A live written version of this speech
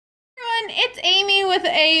It's Amy with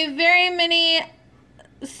a very mini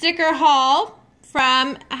sticker haul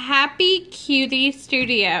from Happy Cutie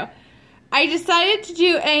Studio. I decided to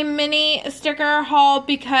do a mini sticker haul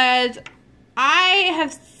because I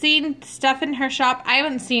have seen stuff in her shop I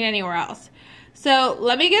haven't seen anywhere else. So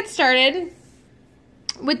let me get started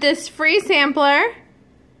with this free sampler.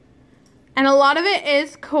 And a lot of it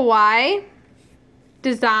is kawaii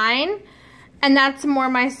design. And that's more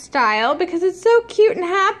my style because it's so cute and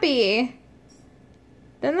happy.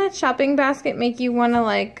 Doesn't that shopping basket make you want to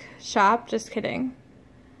like shop? Just kidding.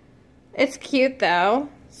 It's cute though.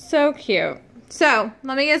 So cute. So,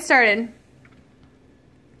 let me get started.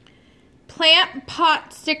 Plant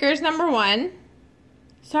pot stickers #1.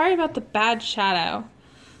 Sorry about the bad shadow.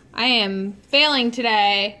 I am failing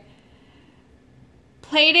today.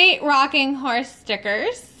 Playdate rocking horse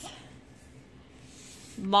stickers.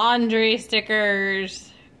 Laundry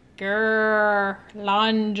stickers. Grrr,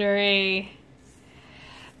 laundry.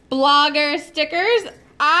 Blogger stickers.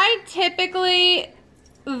 I typically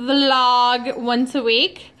vlog once a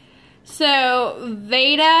week. So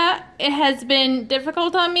Veda, it has been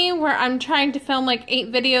difficult on me where I'm trying to film like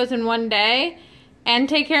 8 videos in one day and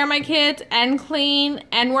take care of my kids and clean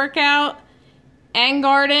and work out and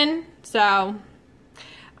garden. So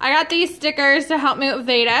I got these stickers to help me with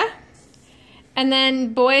Veda. And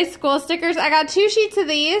then boys school stickers. I got 2 sheets of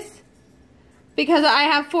these because I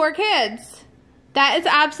have 4 kids. That is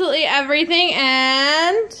absolutely everything,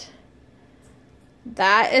 and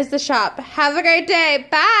that is the shop. Have a great day.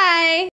 Bye.